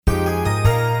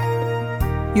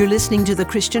You're listening to The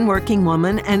Christian Working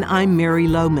Woman, and I'm Mary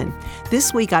Lowman.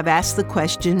 This week I've asked the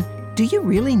question, do you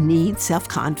really need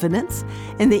self-confidence?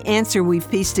 And the answer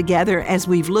we've pieced together as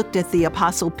we've looked at the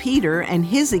Apostle Peter and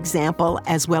his example,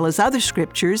 as well as other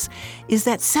scriptures, is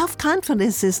that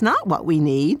self-confidence is not what we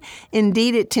need.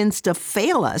 Indeed, it tends to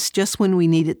fail us just when we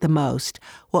need it the most.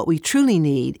 What we truly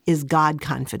need is God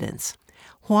confidence.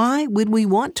 Why would we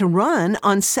want to run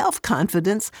on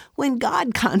self-confidence when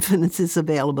God confidence is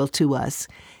available to us?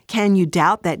 Can you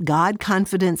doubt that God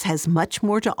confidence has much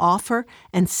more to offer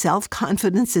and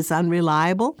self-confidence is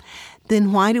unreliable?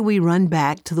 Then why do we run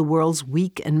back to the world's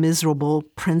weak and miserable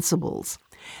principles?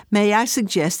 May I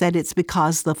suggest that it's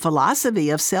because the philosophy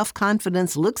of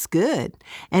self-confidence looks good,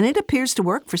 and it appears to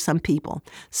work for some people.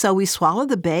 So we swallow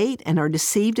the bait and are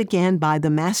deceived again by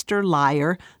the master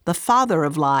liar, the father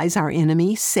of lies, our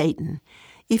enemy, Satan.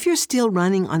 If you're still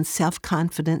running on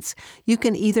self-confidence, you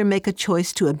can either make a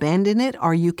choice to abandon it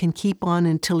or you can keep on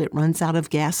until it runs out of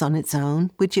gas on its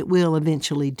own, which it will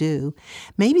eventually do.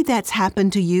 Maybe that's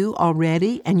happened to you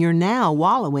already and you're now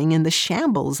wallowing in the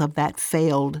shambles of that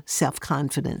failed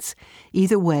self-confidence.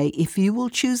 Either way, if you will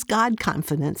choose God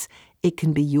confidence, it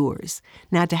can be yours.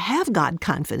 Now, to have God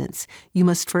confidence, you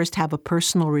must first have a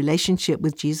personal relationship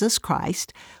with Jesus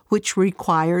Christ, which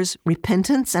requires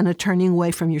repentance and a turning away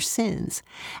from your sins.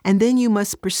 And then you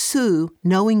must pursue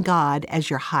knowing God as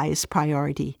your highest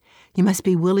priority. You must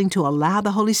be willing to allow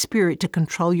the Holy Spirit to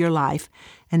control your life,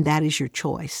 and that is your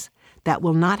choice. That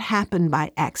will not happen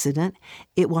by accident.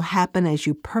 It will happen as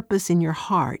you purpose in your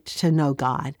heart to know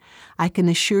God. I can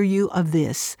assure you of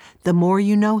this. The more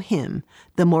you know Him,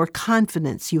 the more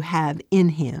confidence you have in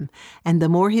Him. And the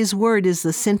more His Word is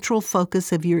the central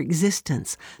focus of your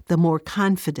existence, the more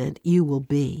confident you will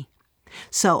be.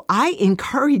 So I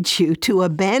encourage you to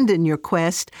abandon your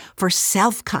quest for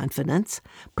self-confidence.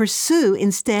 Pursue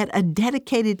instead a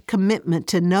dedicated commitment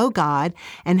to know God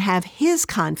and have His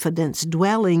confidence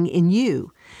dwelling in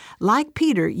you. Like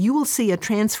Peter, you will see a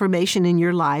transformation in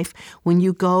your life when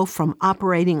you go from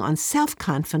operating on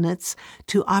self-confidence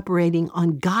to operating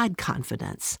on God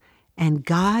confidence. And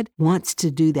God wants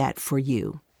to do that for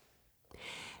you.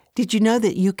 Did you know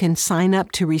that you can sign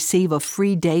up to receive a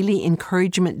free daily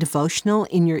encouragement devotional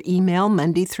in your email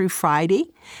Monday through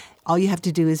Friday? All you have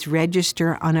to do is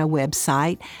register on our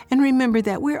website, and remember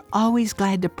that we're always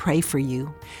glad to pray for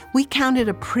you. We count it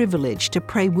a privilege to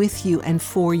pray with you and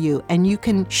for you, and you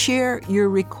can share your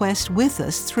request with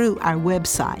us through our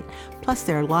website. Plus,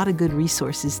 there are a lot of good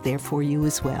resources there for you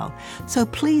as well. So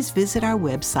please visit our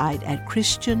website at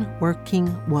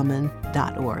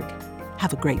christianworkingwoman.org.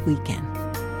 Have a great weekend.